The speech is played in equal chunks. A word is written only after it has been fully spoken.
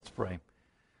pray.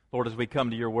 Lord, as we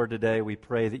come to your word today, we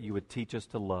pray that you would teach us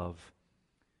to love.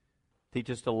 Teach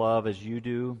us to love as you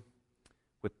do,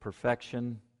 with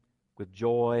perfection, with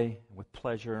joy, and with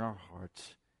pleasure in our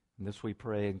hearts. And this we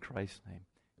pray in Christ's name.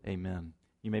 Amen.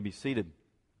 You may be seated.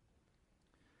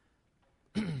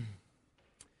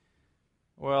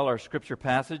 Well, our scripture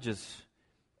passage is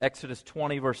Exodus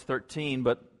 20, verse 13,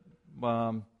 but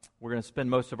we're going to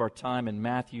spend most of our time in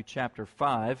Matthew chapter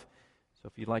 5. So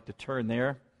if you'd like to turn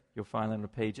there, you'll find that on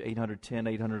page 810,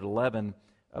 811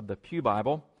 of the Pew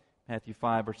Bible. Matthew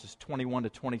 5, verses 21 to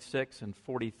 26 and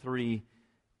 43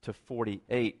 to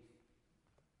 48.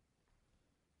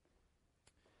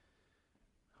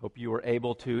 Hope you were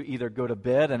able to either go to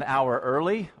bed an hour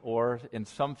early or in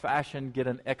some fashion get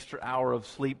an extra hour of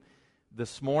sleep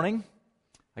this morning.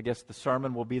 I guess the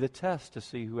sermon will be the test to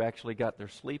see who actually got their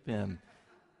sleep in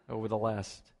over the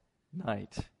last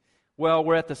night. Well,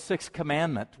 we're at the sixth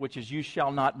commandment, which is you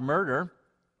shall not murder.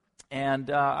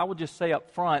 And I will just say up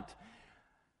front,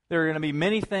 there are going to be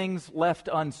many things left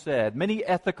unsaid, many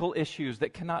ethical issues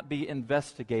that cannot be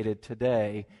investigated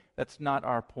today. That's not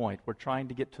our point. We're trying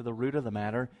to get to the root of the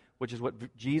matter, which is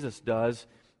what Jesus does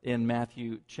in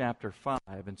Matthew chapter 5.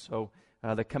 And so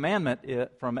the commandment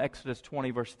from Exodus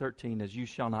 20, verse 13 is you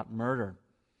shall not murder.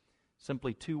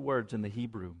 Simply two words in the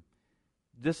Hebrew.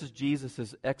 This is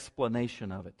Jesus'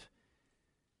 explanation of it.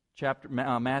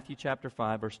 Matthew chapter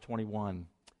 5, verse 21.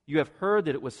 You have heard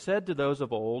that it was said to those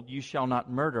of old, you shall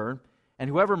not murder, and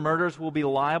whoever murders will be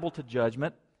liable to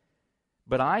judgment.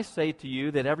 But I say to you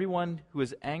that everyone who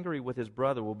is angry with his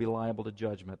brother will be liable to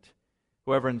judgment.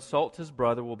 Whoever insults his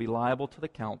brother will be liable to the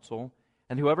council,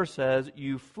 and whoever says,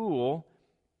 you fool,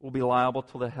 will be liable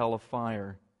to the hell of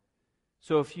fire.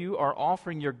 So if you are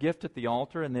offering your gift at the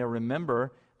altar and there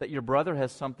remember that your brother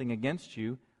has something against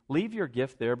you, leave your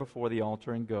gift there before the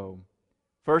altar and go.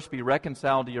 First be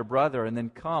reconciled to your brother, and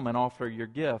then come and offer your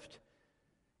gift.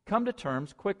 Come to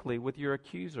terms quickly with your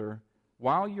accuser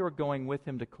while you are going with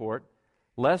him to court,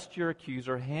 lest your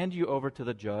accuser hand you over to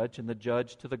the judge, and the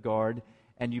judge to the guard,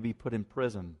 and you be put in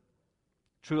prison.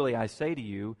 Truly I say to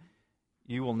you,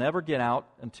 you will never get out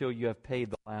until you have paid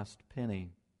the last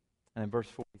penny. And in verse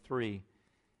 43,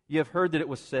 you have heard that it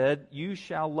was said, you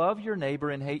shall love your neighbor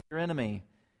and hate your enemy.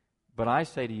 But I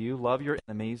say to you, love your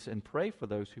enemies and pray for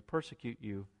those who persecute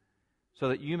you, so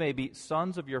that you may be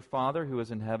sons of your Father who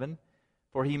is in heaven.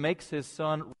 For he makes his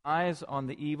sun rise on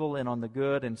the evil and on the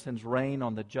good, and sends rain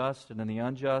on the just and on the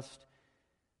unjust.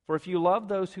 For if you love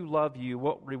those who love you,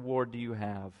 what reward do you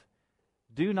have?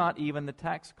 Do not even the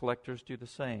tax collectors do the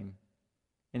same?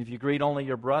 And if you greet only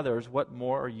your brothers, what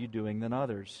more are you doing than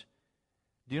others?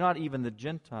 Do not even the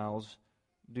Gentiles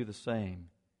do the same?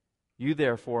 You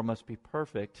therefore must be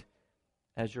perfect,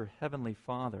 as your heavenly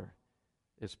Father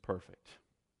is perfect.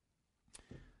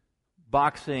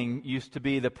 Boxing used to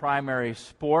be the primary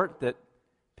sport that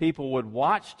people would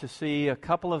watch to see a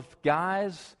couple of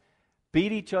guys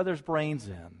beat each other's brains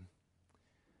in.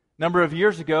 A number of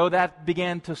years ago, that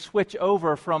began to switch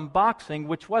over from boxing,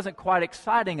 which wasn't quite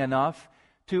exciting enough,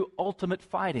 to ultimate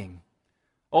fighting.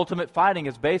 Ultimate fighting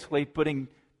is basically putting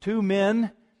two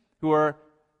men who are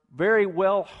very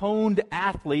well-honed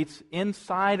athletes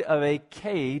inside of a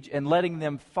cage and letting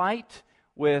them fight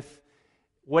with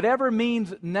whatever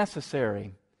means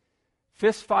necessary.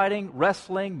 Fist fighting,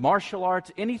 wrestling, martial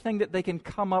arts, anything that they can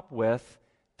come up with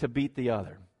to beat the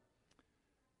other.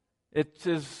 It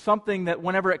is something that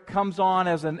whenever it comes on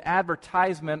as an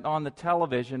advertisement on the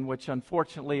television, which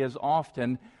unfortunately is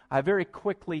often, I very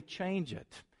quickly change it.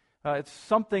 It's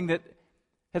something that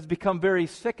has become very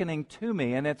sickening to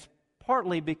me, and it's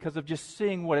partly because of just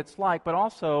seeing what it's like, but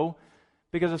also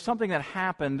because of something that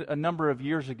happened a number of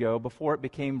years ago before it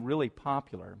became really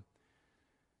popular.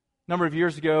 A number of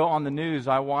years ago on the news,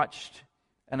 I watched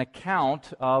an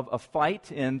account of a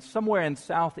fight somewhere in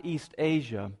Southeast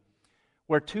Asia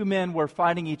where two men were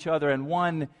fighting each other, and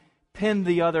one pinned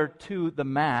the other to the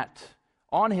mat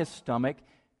on his stomach,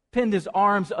 pinned his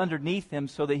arms underneath him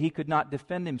so that he could not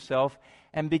defend himself,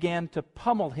 and began to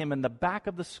pummel him in the back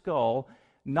of the skull,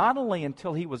 not only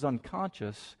until he was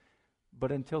unconscious,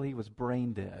 but until he was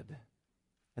brain dead.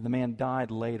 And the man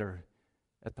died later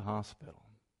at the hospital.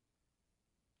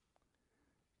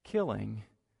 Killing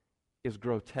is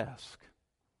grotesque.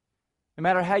 No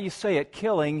matter how you say it,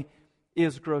 killing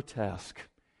is grotesque.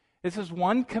 This is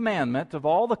one commandment of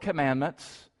all the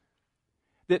commandments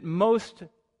that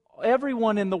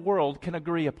everyone in the world can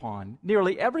agree upon.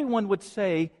 Nearly everyone would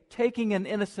say taking an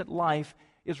innocent life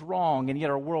is wrong, and yet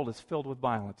our world is filled with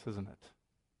violence, isn't it?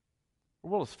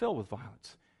 Our world is filled with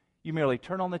violence. You merely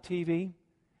turn on the TV,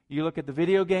 you look at the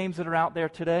video games that are out there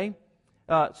today,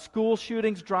 School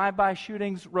shootings, drive-by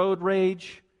shootings, road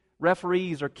rage.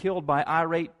 Referees are killed by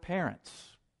irate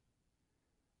parents.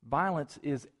 Violence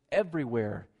is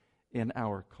everywhere in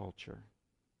our culture.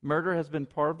 Murder has been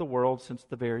part of the world since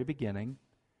the very beginning.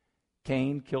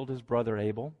 Cain killed his brother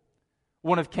Abel.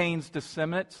 One of Cain's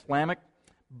descendants, Lamech,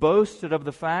 boasted of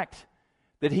the fact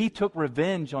that he took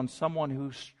revenge on someone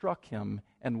who struck him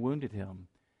and wounded him.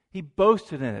 He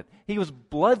boasted in it. He was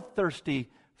bloodthirsty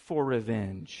for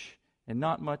revenge. And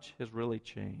not much has really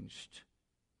changed.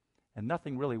 And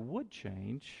nothing really would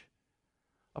change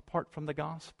apart from the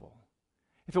gospel.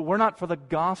 If it were not for the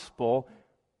gospel,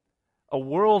 a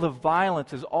world of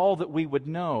violence is all that we would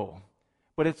know.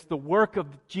 But it's the work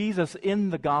of Jesus in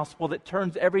the gospel that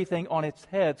turns everything on its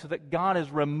head, so that God is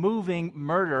removing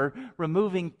murder,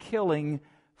 removing killing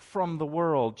from the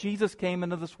world. Jesus came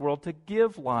into this world to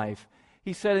give life.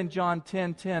 He said in John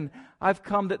 10:10, I've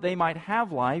come that they might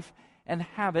have life and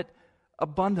have it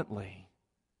abundantly.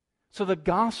 So the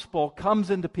gospel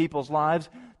comes into people's lives,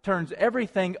 turns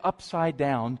everything upside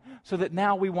down, so that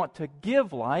now we want to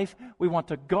give life, we want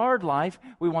to guard life,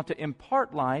 we want to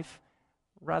impart life,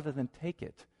 rather than take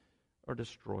it or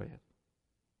destroy it.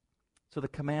 So the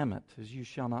commandment is, you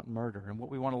shall not murder. And what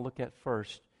we want to look at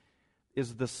first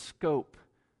is the scope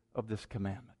of this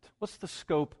commandment. What's the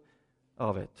scope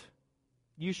of it?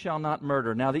 You shall not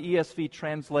murder. Now the ESV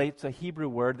translates a Hebrew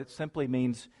word that simply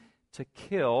means to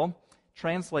kill,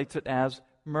 translates it as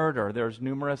murder. There's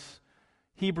numerous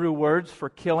Hebrew words for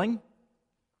killing.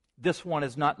 This one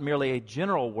is not merely a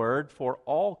general word for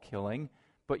all killing,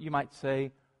 but you might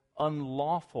say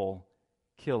unlawful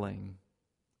killing.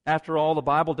 After all, the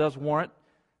Bible does warrant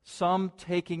some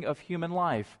taking of human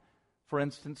life. For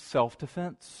instance,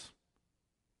 self-defense,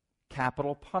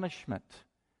 capital punishment,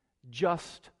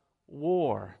 just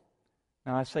war.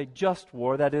 Now I say just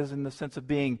war, that is in the sense of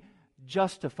being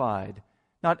justified.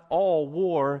 Not all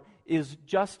war is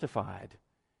justified.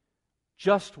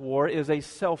 Just war is a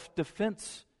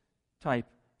self-defense type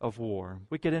of war.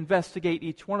 We could investigate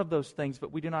each one of those things,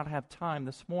 but we do not have time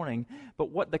this morning. But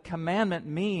what the commandment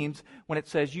means when it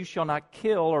says you shall not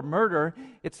kill or murder,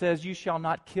 it says you shall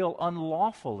not kill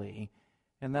unlawfully.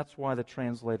 And that's why the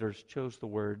translators chose the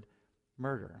word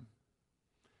murder.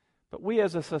 But we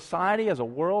as a society, as a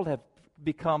world, have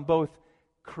become both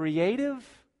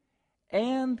creative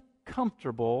and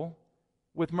comfortable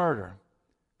with murder.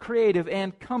 Creative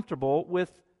and comfortable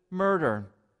with murder.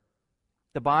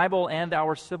 The Bible and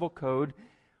our civil code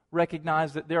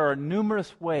recognize that there are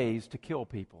numerous ways to kill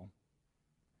people.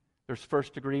 There's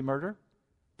first-degree murder,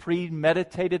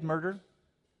 premeditated murder.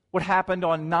 What happened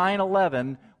on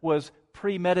 9/11 was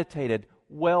premeditated,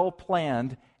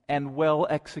 well-planned, and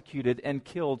well-executed, and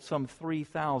killed some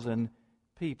 3,000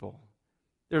 people.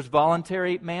 There's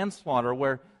voluntary manslaughter,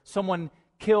 where someone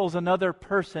kills another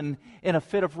person in a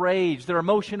fit of rage. Their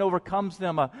emotion overcomes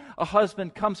them. A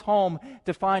husband comes home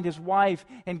to find his wife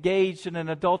engaged in an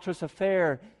adulterous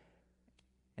affair,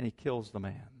 and he kills the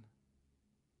man.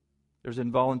 There's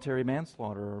involuntary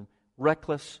manslaughter, or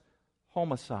reckless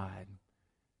homicide.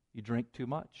 You drink too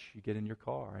much, you get in your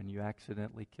car, and you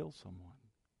accidentally kill someone.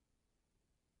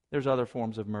 There's other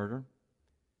forms of murder.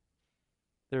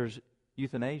 There's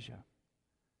euthanasia,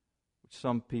 which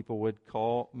some people would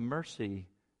call mercy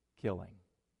killing.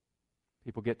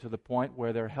 People get to the point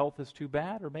where their health is too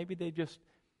bad, or maybe they just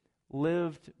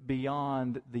lived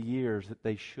beyond the years that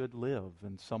they should live,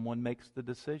 and someone makes the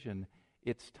decision,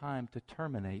 it's time to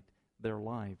terminate their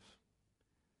lives.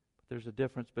 But there's a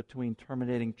difference between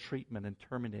terminating treatment and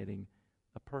terminating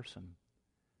a person.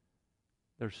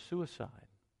 There's suicide,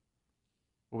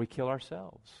 where we kill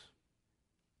ourselves.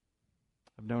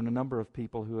 I've known a number of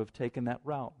people who have taken that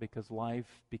route because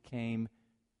life became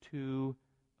too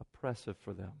oppressive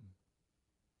for them.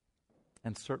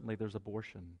 And certainly there's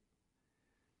abortion.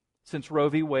 Since Roe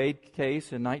v. Wade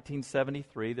case in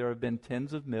 1973, there have been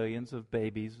tens of millions of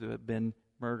babies that have been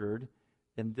murdered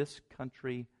in this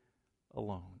country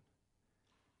alone.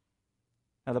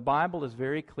 Now, the Bible is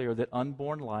very clear that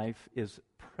unborn life is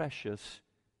precious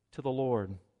to the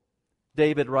Lord.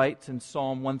 David writes in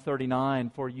Psalm 139,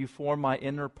 "For you form my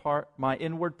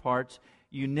inward parts,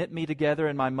 you knit me together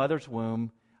in my mother's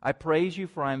womb. I praise you,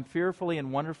 for I am fearfully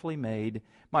and wonderfully made.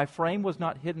 My frame was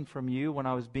not hidden from you when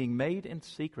I was being made in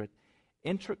secret,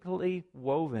 intricately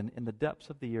woven in the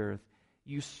depths of the earth.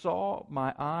 Your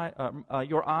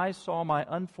eyes saw my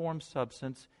unformed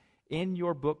substance. In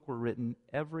your book were written,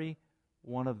 every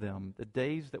one of them, the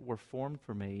days that were formed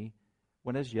for me,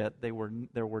 when as yet there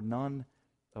were none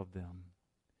of them."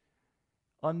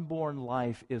 Unborn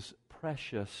life is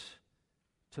precious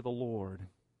to the Lord.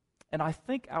 And I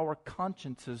think our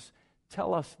consciences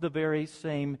tell us the very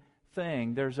same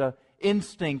thing. There's an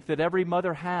instinct that every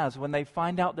mother has when they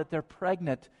find out that they're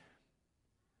pregnant,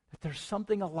 that there's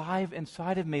something alive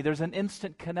inside of me. There's an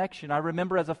instant connection. I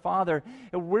remember as a father,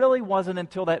 it really wasn't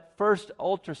until that first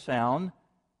ultrasound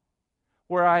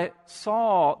where I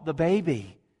saw the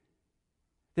baby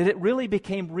that it really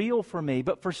became real for me.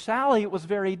 But for Sally, it was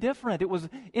very different. It was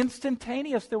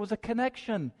instantaneous. There was a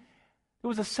connection. There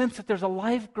was a sense that there's a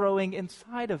life growing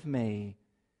inside of me.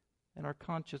 And our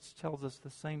conscience tells us the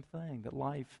same thing, that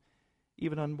life,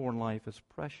 even unborn life, is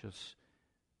precious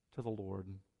to the Lord.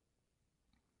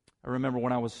 I remember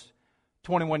when I was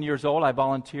 21 years old, I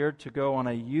volunteered to go on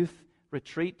a youth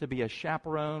retreat to be a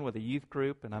chaperone with a youth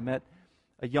group, and I met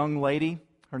a young lady.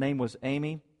 Her name was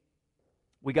Amy.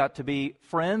 We got to be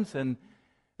friends, and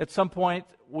at some point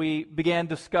we began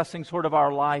discussing sort of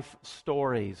our life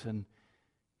stories, and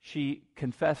she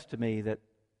confessed to me that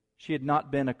she had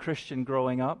not been a Christian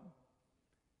growing up.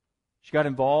 She got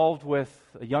involved with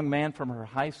a young man from her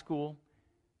high school.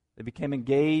 They became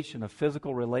engaged in a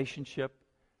physical relationship,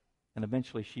 and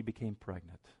eventually she became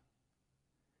pregnant.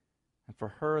 And for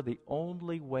her, the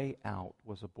only way out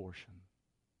was abortion.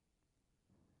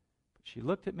 But she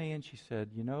looked at me and she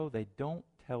said, "You know, they don't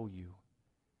tell you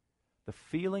the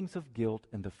feelings of guilt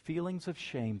and the feelings of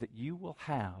shame that you will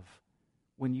have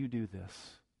when you do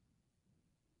this."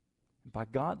 And by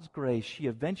God's grace, she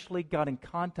eventually got in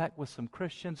contact with some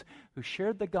Christians who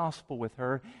shared the gospel with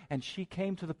her, and she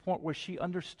came to the point where she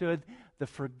understood the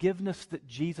forgiveness that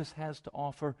Jesus has to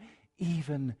offer,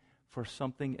 even for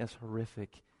something as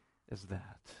horrific as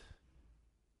that.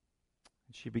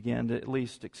 And she began to at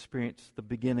least experience the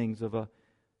beginnings of a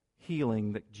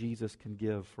healing that Jesus can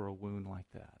give for a wound like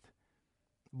that.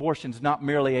 Abortion's not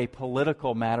merely a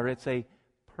political matter, it's a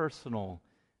personal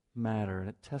matter, and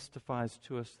it testifies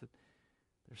to us that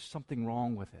there's something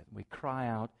wrong with it. We cry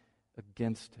out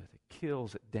against it. It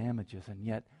kills, it damages, and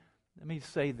yet, let me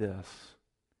say this.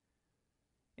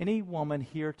 Any woman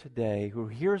here today who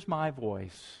hears my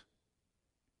voice,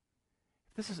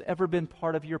 if this has ever been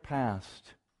part of your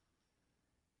past,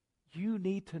 you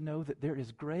need to know that there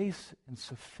is grace and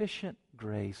sufficient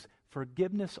grace,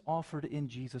 forgiveness offered in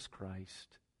Jesus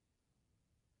Christ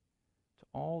to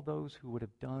all those who would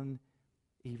have done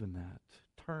even that.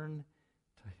 Turn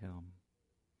to Him.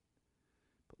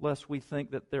 But lest we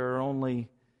think that there are only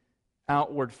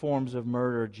outward forms of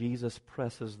murder, Jesus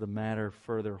presses the matter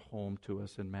further home to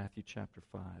us in Matthew chapter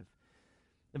 5.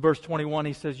 In verse 21,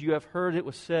 He says, "You have heard it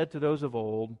was said to those of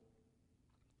old,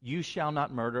 'You shall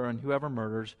not murder, and whoever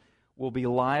murders will be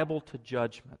liable to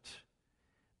judgment.'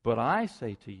 But I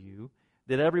say to you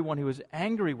that everyone who is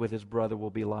angry with his brother will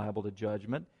be liable to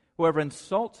judgment. Whoever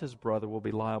insults his brother will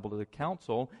be liable to the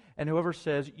council, and whoever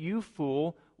says, 'You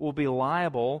fool,' will be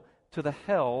liable to the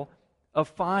hell of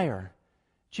fire."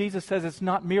 Jesus says it's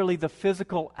not merely the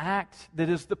physical act that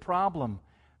is the problem.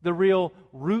 The real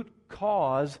root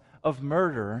cause of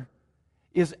murder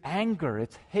is anger.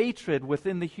 It's hatred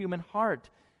within the human heart.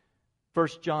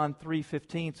 1 John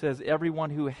 3:15 says,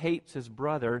 "Everyone who hates his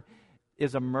brother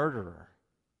is a murderer."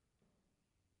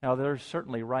 Now, there's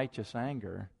certainly righteous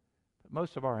anger, but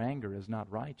most of our anger is not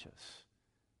righteous.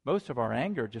 Most of our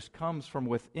anger just comes from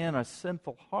within a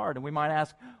sinful heart. And we might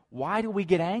ask, why do we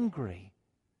get angry?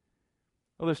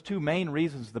 Well, there's two main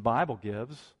reasons the Bible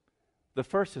gives. The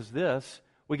first is this: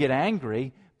 we get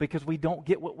angry because we don't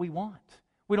get what we want.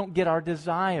 We don't get our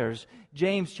desires.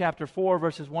 James chapter 4,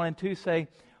 verses 1 and 2 say,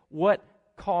 "What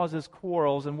causes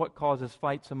quarrels and what causes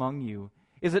fights among you?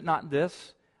 Is it not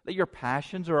this, that your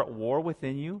passions are at war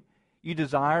within you? You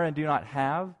desire and do not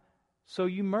have, so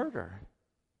you murder."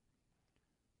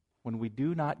 When we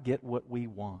do not get what we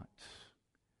want,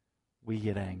 we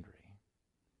get angry.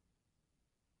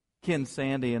 Ken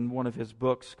Sande, in one of his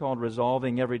books called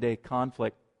Resolving Everyday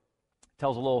Conflict,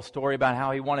 tells a little story about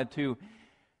how he wanted to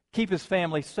keep his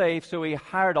family safe, so he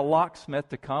hired a locksmith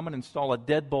to come and install a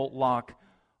deadbolt lock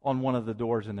on one of the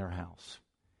doors in their house.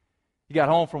 He got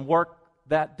home from work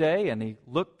that day, and he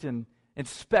looked and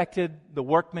inspected the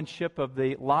workmanship of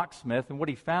the locksmith, and what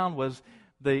he found was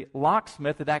the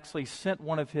locksmith had actually sent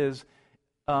one of his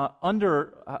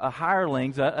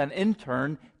hirelings, an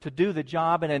intern, to do the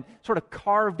job, and had sort of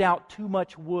carved out too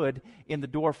much wood in the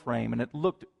door frame, and it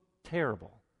looked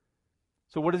terrible.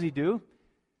 So what does he do?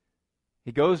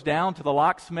 He goes down to the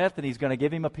locksmith, and he's going to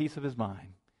give him a piece of his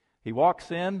mind. He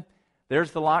walks in,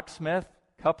 there's the locksmith,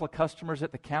 a couple of customers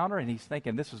at the counter, and he's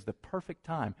thinking, this is the perfect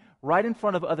time. Right in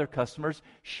front of other customers,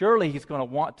 surely he's going to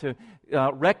want to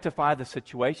rectify the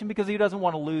situation because he doesn't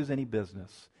want to lose any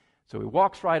business. So he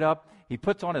walks right up, he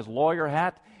puts on his lawyer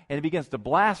hat, and he begins to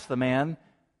blast the man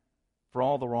for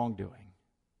all the wrongdoing.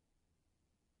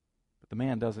 the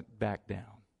man doesn't back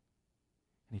down.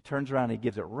 And he turns around and he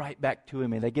gives it right back to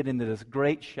him, and they get into this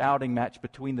great shouting match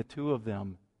between the two of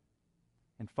them.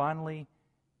 And finally,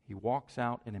 he walks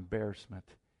out in embarrassment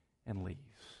and leaves.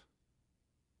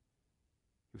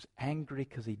 He was angry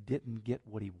because he didn't get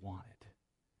what he wanted.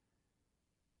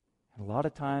 And a lot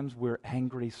of times we're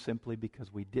angry simply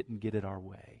because we didn't get it our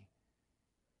way.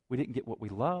 We didn't get what we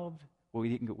loved, we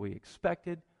didn't get what we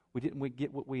expected, we didn't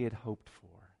get what we had hoped for.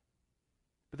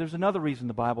 But there's another reason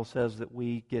the Bible says that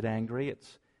we get angry.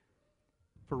 It's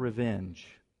for revenge.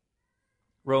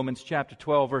 Romans chapter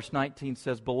 12, verse 19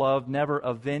 says, "Beloved, never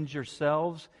avenge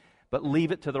yourselves, but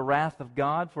leave it to the wrath of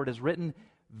God, for it is written,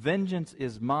 'Vengeance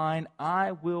is mine,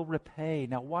 I will repay.'"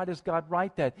 Now, why does God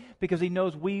write that? Because He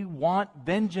knows we want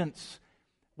vengeance.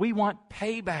 We want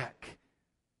payback.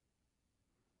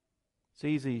 It's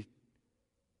easy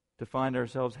to find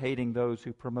ourselves hating those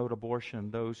who promote abortion,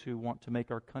 those who want to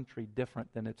make our country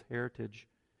different than its heritage.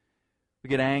 We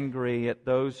get angry at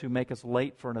those who make us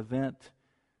late for an event.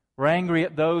 We're angry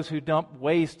at those who dump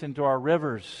waste into our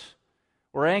rivers.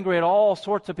 We're angry at all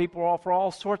sorts of people for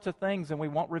all sorts of things, and we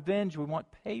want revenge. We want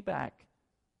payback.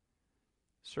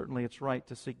 Certainly it's right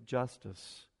to seek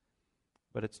justice,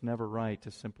 but it's never right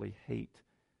to simply hate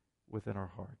within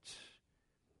our hearts.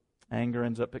 Anger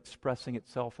ends up expressing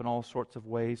itself in all sorts of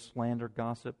ways: slander,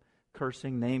 gossip,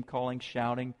 cursing, name-calling,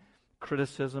 shouting,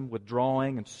 criticism,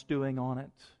 withdrawing, and stewing on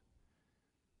it.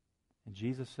 And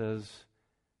Jesus says,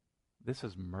 this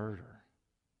is murder.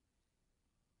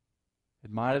 It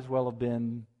might as well have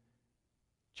been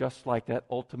just like that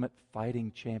ultimate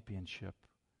fighting championship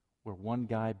where one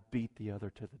guy beat the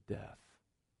other to the death.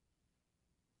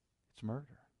 It's murder.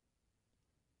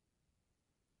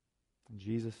 And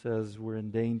Jesus says we're in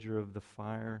danger of the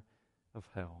fire of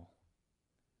hell.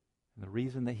 And the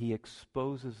reason that He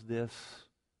exposes this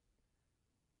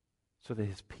so that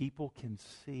His people can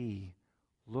see,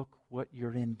 look what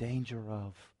you're in danger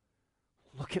of.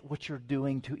 Look at what you're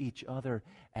doing to each other,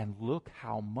 and look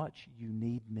how much you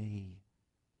need me.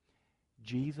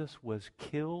 Jesus was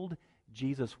killed.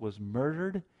 Jesus was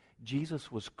murdered.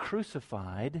 Jesus was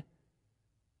crucified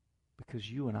because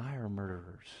you and I are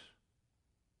murderers.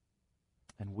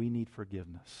 And we need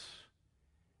forgiveness.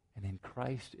 And in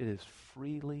Christ it is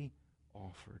freely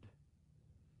offered.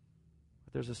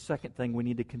 But there's a second thing we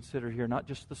need to consider here, not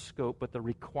just the scope, but the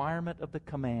requirement of the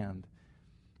command.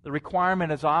 The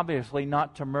requirement is obviously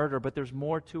not to murder, but there's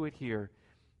more to it here.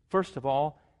 First of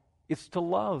all, it's to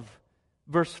love.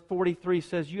 Verse 43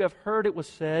 says, "You have heard it was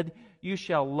said, you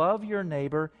shall love your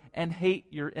neighbor and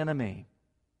hate your enemy."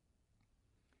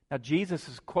 Now, Jesus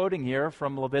is quoting here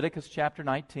from Leviticus chapter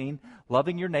 19.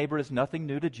 Loving your neighbor is nothing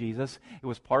new to Jesus. It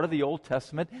was part of the Old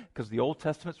Testament because the Old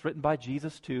Testament's written by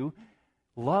Jesus too.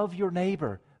 Love your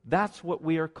neighbor. That's what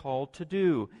we are called to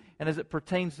do. And as it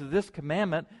pertains to this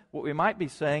commandment, what we might be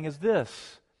saying is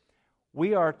this: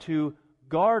 we are to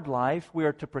guard life, we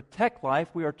are to protect life,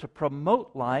 we are to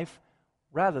promote life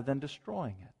rather than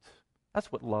destroying it.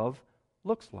 That's what love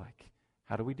looks like.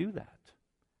 How do we do that?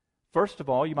 First of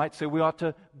all, you might say we ought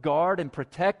to guard and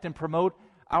protect and promote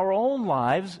our own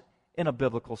lives in a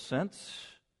biblical sense.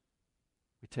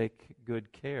 We take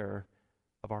good care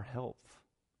of our health.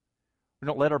 We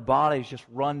don't let our bodies just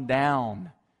run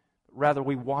down. Rather,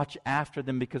 we watch after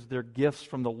them because they're gifts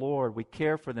from the Lord. We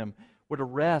care for them. We're to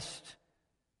rest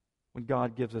when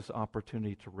God gives us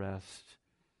opportunity to rest.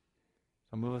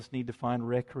 Some of us need to find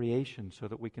recreation so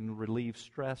that we can relieve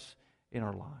stress in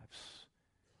our lives.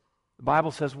 The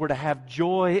Bible says we're to have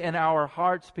joy in our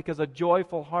hearts because a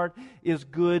joyful heart is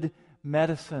good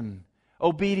medicine.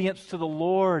 Obedience to the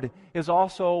Lord is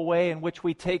also a way in which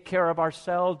we take care of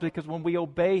ourselves, because when we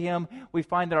obey Him, we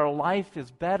find that our life is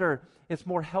better, it's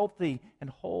more healthy and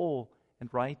whole and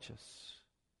righteous.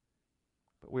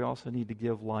 But we also need to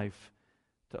give life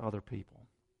to other people.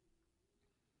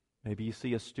 Maybe you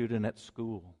see a student at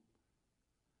school.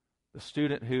 The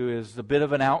student who is a bit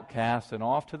of an outcast and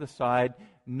off to the side.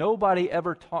 Nobody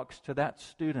ever talks to that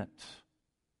student.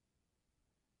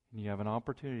 And you have an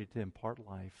opportunity to impart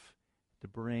life, to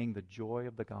bring the joy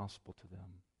of the gospel to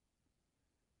them.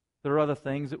 There are other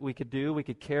things that we could do. We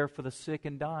could care for the sick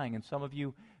and dying, and some of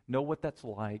you know what that's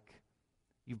like.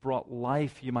 You've brought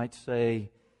life, you might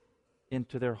say,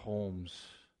 into their homes.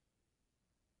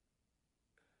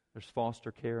 There's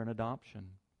foster care and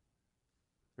adoption.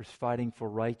 There's fighting for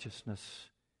righteousness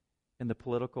in the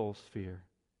political sphere.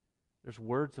 There's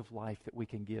words of life that we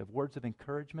can give, words of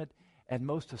encouragement, and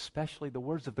most especially the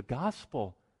words of the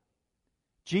gospel.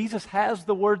 Jesus has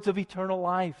the words of eternal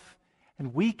life,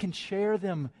 and we can share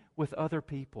them with other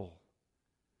people.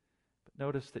 But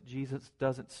notice that Jesus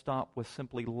doesn't stop with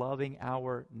simply loving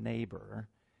our neighbor.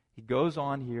 He goes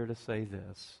on here to say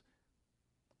this.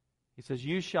 He says,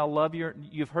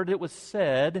 you've heard it was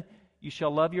said, you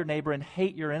shall love your neighbor and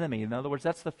hate your enemy. In other words,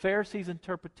 that's the Pharisees'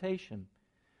 interpretation.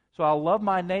 So I'll love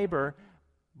my neighbor,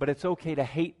 but it's okay to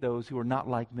hate those who are not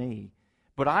like me.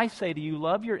 But I say to you,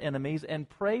 love your enemies and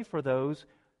pray for those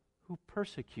who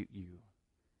persecute you.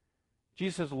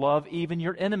 Jesus says, love even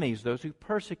your enemies, those who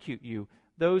persecute you,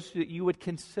 those that you would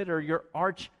consider your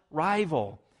arch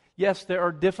rival. Yes, there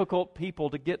are difficult people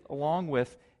to get along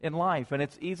with in life, and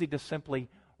it's easy to simply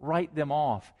write them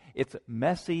off. It's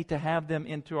messy to have them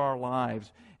into our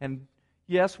lives. And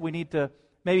yes, we need to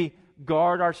maybe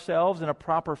guard ourselves in a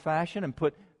proper fashion and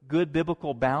put good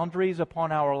biblical boundaries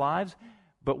upon our lives,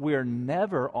 but we are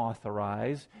never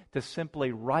authorized to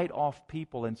simply write off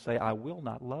people and say, I will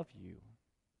not love you.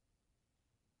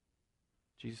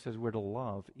 Jesus says we're to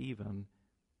love even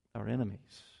our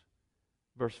enemies.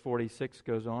 Verse 46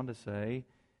 goes on to say,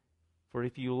 for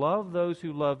if you love those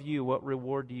who love you, what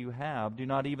reward do you have? Do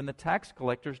not even the tax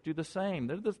collectors do the same?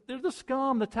 They're the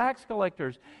scum, the tax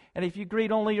collectors. And if you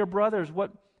greet only your brothers,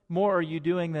 what more are you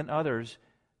doing than others?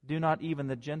 Do not even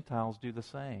the Gentiles do the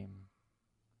same?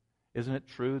 Isn't it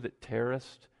true that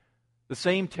terrorists, the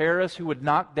same terrorists who would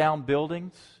knock down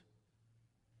buildings,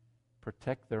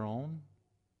 protect their own?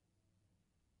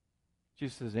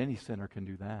 Jesus says any sinner can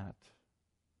do that.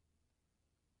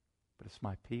 But it's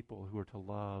my people who are to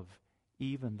love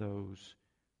even those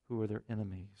who are their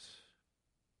enemies.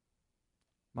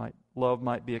 Love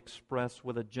might be expressed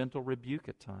with a gentle rebuke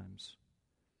at times.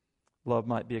 Love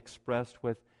might be expressed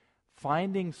with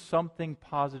finding something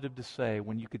positive to say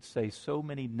when you could say so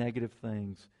many negative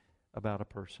things about a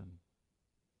person.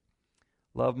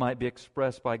 Love might be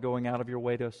expressed by going out of your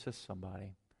way to assist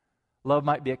somebody. Love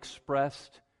might be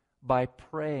expressed by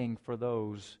praying for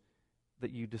those that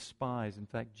you despise. In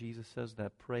fact, Jesus says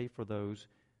that, pray for those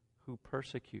who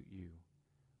persecute you.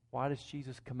 Why does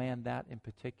Jesus command that in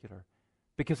particular?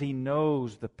 Because He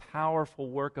knows the powerful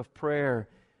work of prayer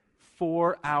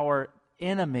for our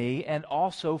enemy and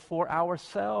also for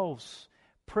ourselves.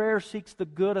 Prayer seeks the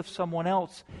good of someone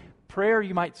else. Prayer,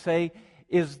 you might say,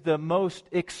 is the most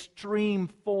extreme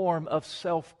form of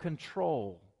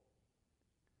self-control.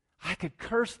 I could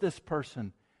curse this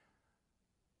person.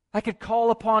 I could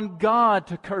call upon God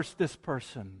to curse this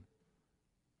person.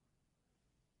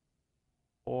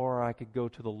 Or I could go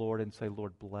to the Lord and say,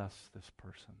 Lord, bless this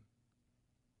person.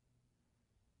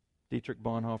 Dietrich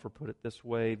Bonhoeffer put it this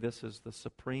way, this is the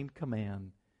supreme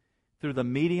command. Through the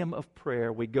medium of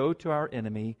prayer, we go to our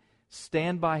enemy,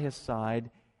 stand by his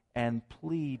side, and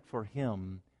plead for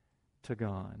him to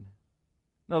God.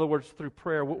 In other words, through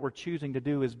prayer, what we're choosing to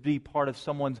do is be part of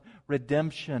someone's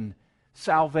redemption,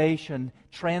 salvation,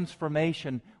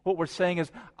 transformation. What we're saying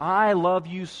is, I love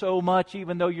you so much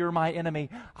even though you're my enemy.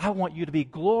 I want you to be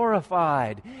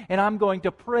glorified, and I'm going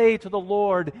to pray to the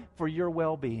Lord for your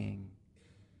well-being.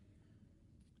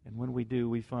 And when we do,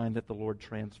 we find that the Lord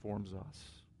transforms us.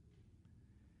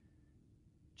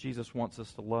 Jesus wants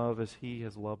us to love as He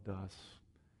has loved us.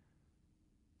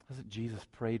 Hasn't Jesus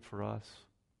prayed for us?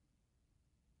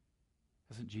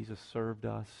 Hasn't Jesus served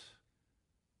us?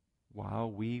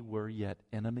 While we were yet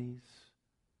enemies,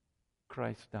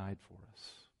 Christ died for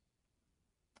us.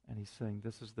 And He's saying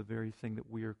this is the very thing that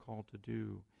we are called to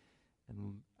do.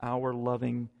 And our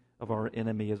loving of our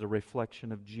enemy is a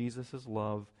reflection of Jesus'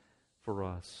 love for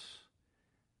us.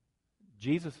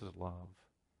 Jesus' love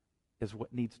is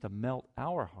what needs to melt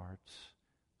our hearts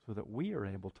so that we are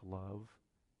able to love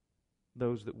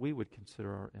those that we would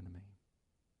consider our enemy.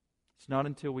 It's not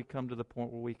until we come to the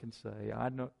point where we can say,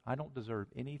 I don't deserve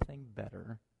anything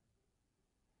better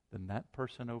than that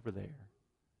person over there,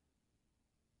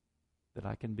 that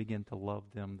I can begin to love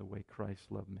them the way Christ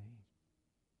loved me.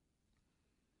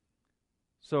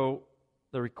 So,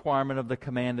 the requirement of the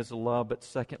command is love, but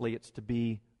secondly, it's to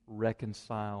be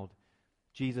reconciled.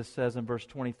 Jesus says in verse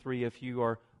 23, if you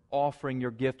are offering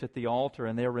your gift at the altar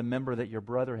and there remember that your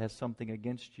brother has something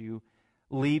against you,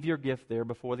 leave your gift there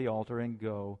before the altar and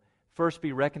go. First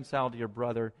be reconciled to your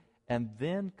brother, and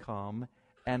then come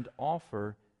and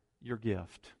offer your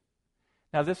gift.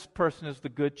 Now, this person is the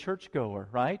good churchgoer,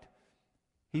 right?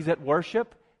 He's at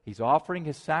worship. He's offering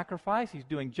his sacrifice. He's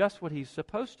doing just what he's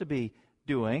supposed to be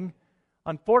doing.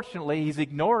 Unfortunately, he's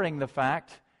ignoring the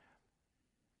fact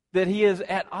that he is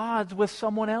at odds with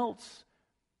someone else,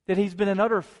 that he's been an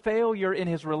utter failure in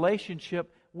his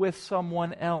relationship with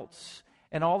someone else.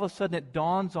 And all of a sudden it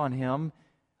dawns on him,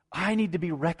 I need to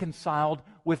be reconciled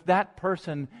with that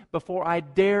person before I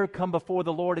dare come before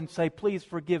the Lord and say, please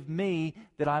forgive me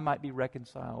that I might be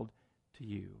reconciled to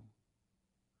you.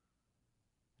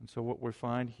 And so what we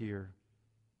find here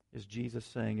is Jesus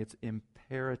saying it's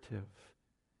imperative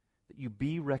that you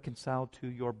be reconciled to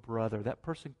your brother, that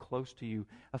person close to you,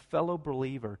 a fellow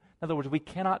believer. In other words, we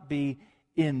cannot be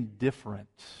indifferent,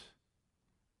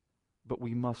 but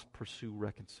we must pursue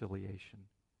reconciliation.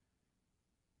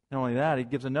 Not only that, he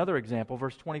gives another example.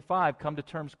 Verse 25, come to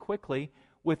terms quickly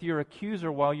with your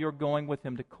accuser while you're going with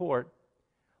him to court,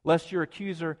 lest your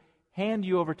accuser hand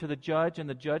you over to the judge and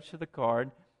the judge to the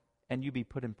guard, and you be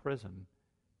put in prison.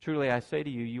 Truly I say to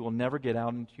you, you will never get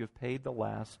out until you have paid the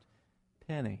last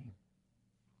penny.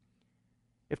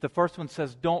 If the first one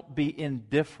says don't be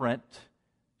indifferent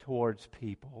towards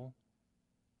people,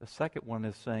 the second one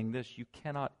is saying this: you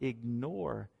cannot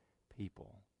ignore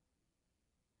people.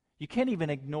 You can't even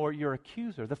ignore your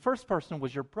accuser. The first person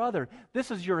was your brother.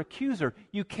 This is your accuser.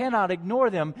 You cannot ignore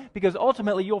them, because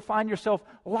ultimately you'll find yourself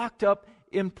locked up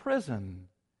in prison.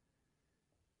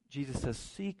 Jesus says,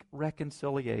 seek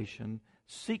reconciliation,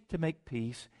 seek to make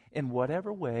peace in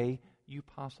whatever way you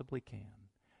possibly can.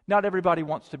 Not everybody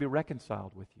wants to be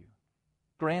reconciled with you.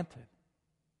 Granted.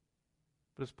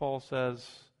 But as Paul says,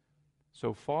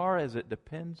 so far as it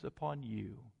depends upon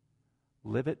you,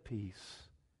 live at peace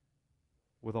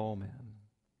with all men.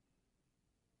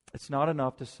 It's not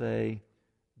enough to say,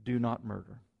 do not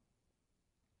murder.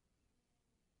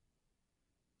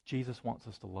 Jesus wants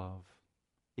us to love.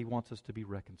 He wants us to be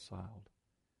reconciled.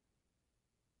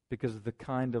 Because the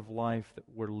kind of life that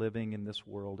we're living in this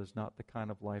world is not the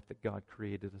kind of life that God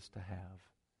created us to have.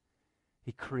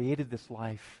 He created this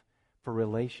life for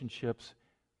relationships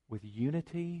with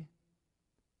unity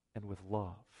and with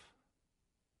love.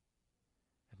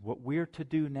 And what we're to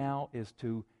do now is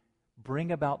to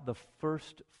bring about the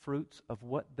first fruits of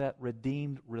what that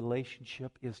redeemed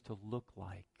relationship is to look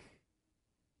like,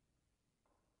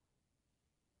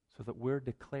 so that we're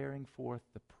declaring forth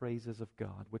the praises of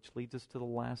God, which leads us to the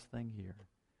last thing here.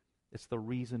 It's the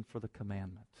reason for the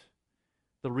commandment.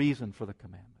 The reason for the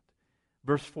commandment.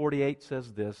 Verse 48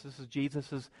 says this. This is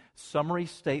Jesus' summary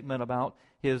statement about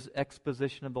his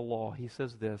exposition of the law. He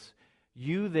says this: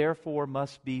 you therefore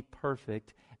must be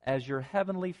perfect as your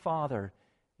heavenly Father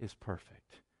is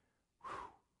perfect. Whew.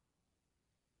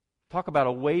 Talk about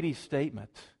a weighty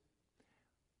statement.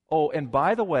 Oh, and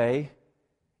by the way,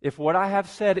 if what I have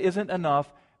said isn't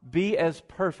enough, be as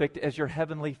perfect as your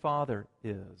heavenly Father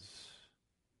is.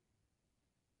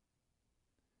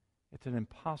 It's an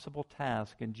impossible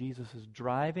task, and Jesus is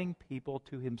driving people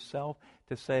to himself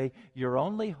to say, your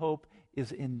only hope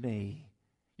is in me.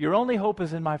 Your only hope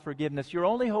is in my forgiveness. Your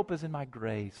only hope is in my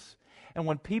grace. And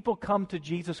when people come to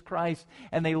Jesus Christ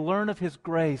and they learn of his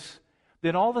grace,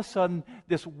 then all of a sudden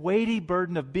this weighty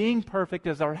burden of being perfect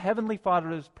as our heavenly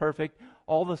Father is perfect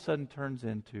all of a sudden turns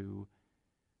into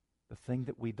the thing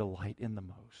that we delight in the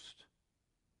most.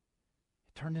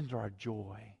 It turned into our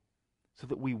joy, so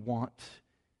that we want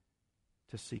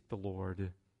to seek the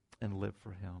Lord and live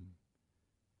for him.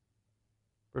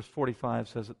 Verse 45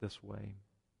 says it this way: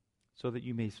 so that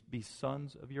you may be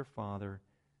sons of your Father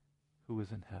who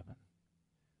is in heaven.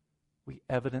 We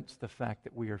evidence the fact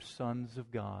that we are sons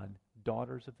of God,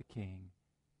 daughters of the King,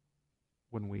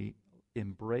 when we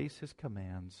embrace his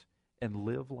commands and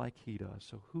live like he does.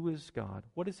 So who is God?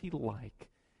 What is he like?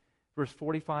 Verse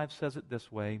 45 says it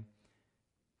this way: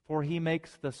 for he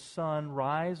makes the sun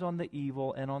rise on the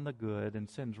evil and on the good, and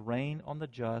sends rain on the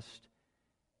just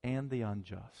and the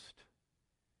unjust.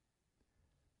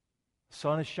 The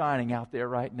sun is shining out there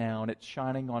right now, and it's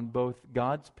shining on both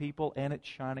God's people and it's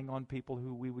shining on people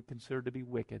who we would consider to be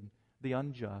wicked, the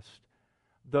unjust,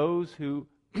 those who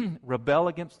rebel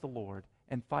against the Lord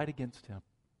and fight against him.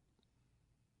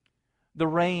 The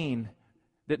rain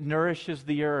that nourishes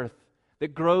the earth,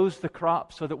 that grows the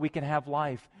crops so that we can have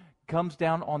life, comes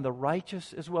down on the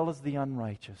righteous as well as the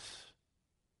unrighteous.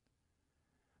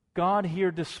 God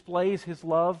here displays his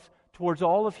love towards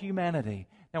all of humanity.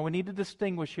 Now we need to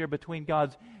distinguish here between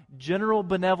God's general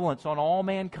benevolence on all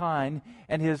mankind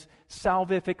and his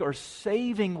salvific or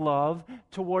saving love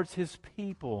towards his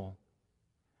people.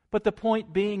 But the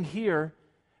point being here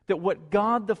that what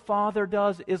God the Father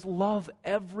does is love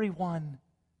everyone.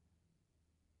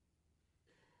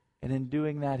 And in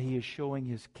doing that, he is showing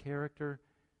his character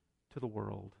to the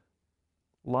world.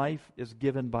 Life is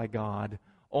given by God.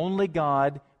 Only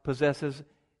God possesses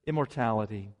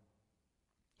immortality.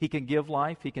 He can give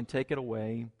life, he can take it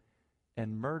away,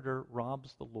 and murder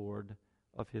robs the Lord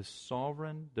of his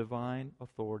sovereign, divine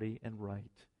authority and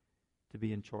right to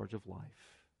be in charge of life.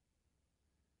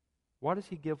 Why does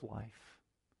he give life?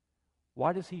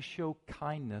 Why does he show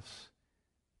kindness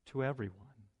to everyone?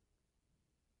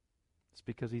 It's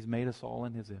because he's made us all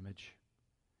in his image.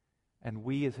 And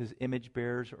we as His image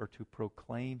bearers are to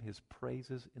proclaim His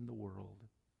praises in the world.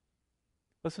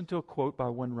 Listen to a quote by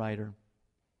one writer.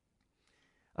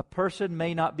 A person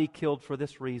may not be killed for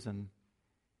this reason,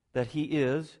 that he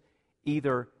is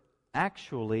either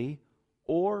actually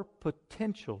or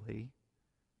potentially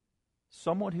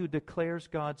someone who declares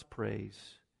God's praise,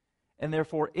 and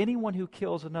therefore anyone who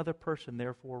kills another person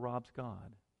therefore robs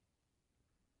God.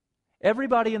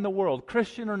 Everybody in the world,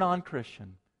 Christian or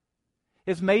non-Christian,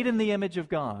 is made in the image of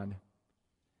God.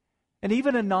 And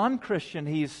even a non-Christian,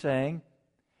 he's saying,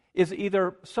 is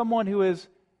either someone who is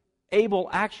able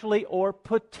actually or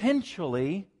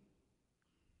potentially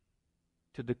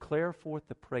to declare forth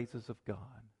the praises of God.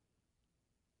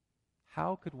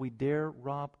 How could we dare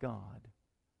rob God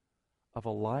of a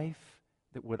life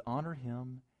that would honor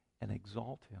Him and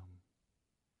exalt Him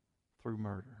through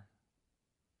murder?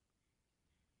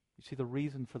 You see, the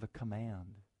reason for the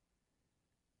command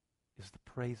is the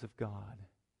praise of God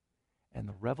and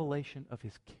the revelation of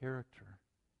His character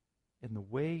in the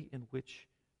way in which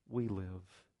we live.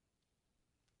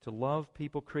 To love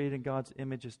people created in God's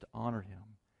image is to honor Him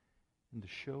and to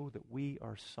show that we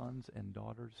are sons and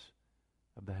daughters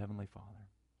of the Heavenly Father.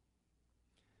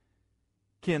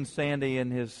 Ken Sande,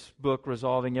 in his book,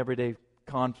 Resolving Everyday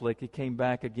Conflict, he came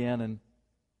back again and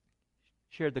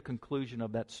shared the conclusion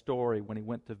of that story when he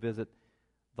went to visit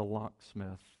the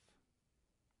locksmith.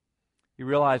 He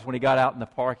realized when he got out in the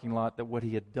parking lot that what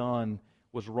he had done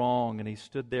was wrong, and he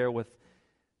stood there with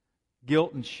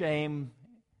guilt and shame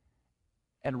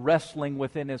and wrestling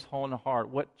within his own heart.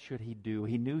 What should he do?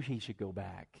 He knew he should go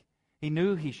back. He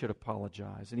knew he should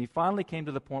apologize. And he finally came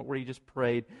to the point where he just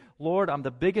prayed, Lord, I'm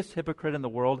the biggest hypocrite in the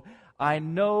world. I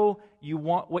know you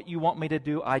want what you want me to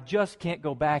do. I just can't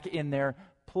go back in there.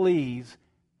 Please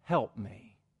help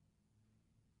me.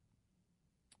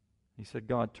 He said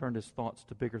God turned his thoughts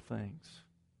to bigger things.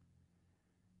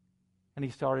 And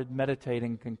he started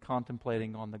meditating and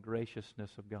contemplating on the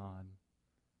graciousness of God.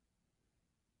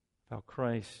 How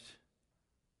Christ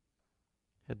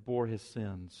had bore his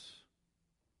sins,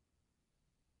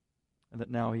 and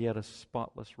that now he had a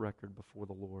spotless record before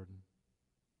the Lord.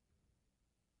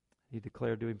 He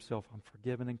declared to himself, I'm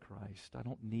forgiven in Christ. I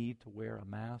don't need to wear a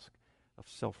mask of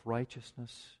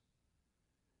self-righteousness.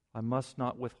 I must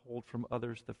not withhold from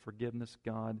others the forgiveness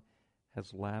God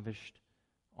has lavished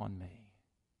on me.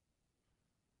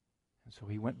 And so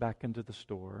he went back into the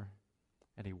store,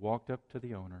 and he walked up to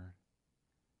the owner,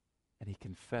 and he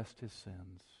confessed his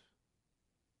sins.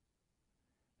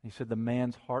 He said the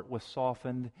man's heart was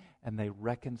softened, and they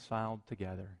reconciled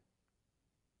together.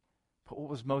 But what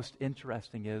was most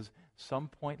interesting is, some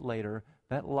point later,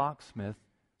 that locksmith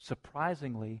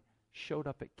surprisingly showed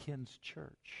up at Ken's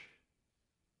church.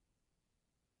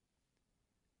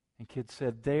 And Ken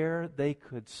said there they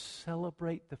could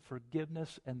celebrate the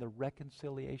forgiveness and the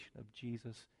reconciliation of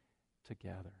Jesus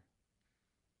together.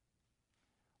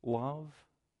 Love,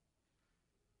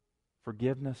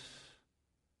 forgiveness,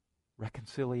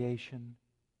 reconciliation,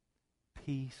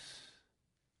 peace.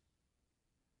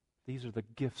 These are the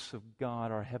gifts of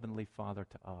God, our Heavenly Father,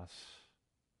 to us.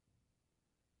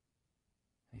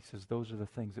 He says those are the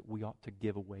things that we ought to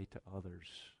give away to others,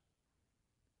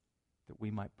 that we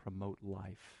might promote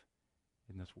life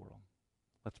in this world.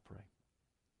 Let's pray.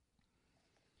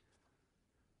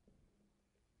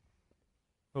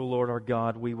 Oh Lord our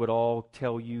God, we would all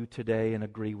tell you today and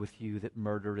agree with you that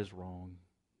murder is wrong.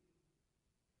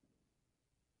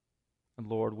 And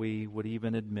Lord, we would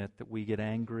even admit that we get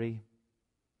angry,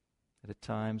 that at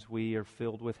times we are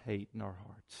filled with hate in our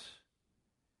hearts.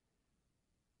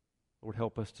 Lord,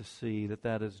 help us to see that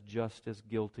that is just as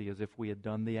guilty as if we had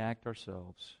done the act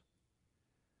ourselves.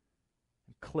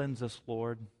 And cleanse us,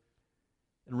 Lord,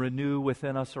 and renew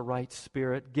within us a right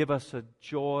spirit. Give us a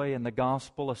joy in the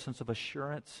gospel, a sense of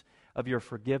assurance of your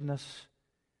forgiveness,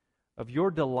 of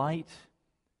your delight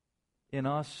in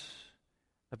us,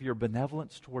 of your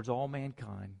benevolence towards all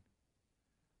mankind.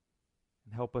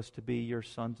 And help us to be your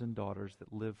sons and daughters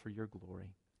that live for your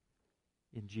glory.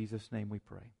 In Jesus' name we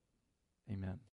pray. Amen.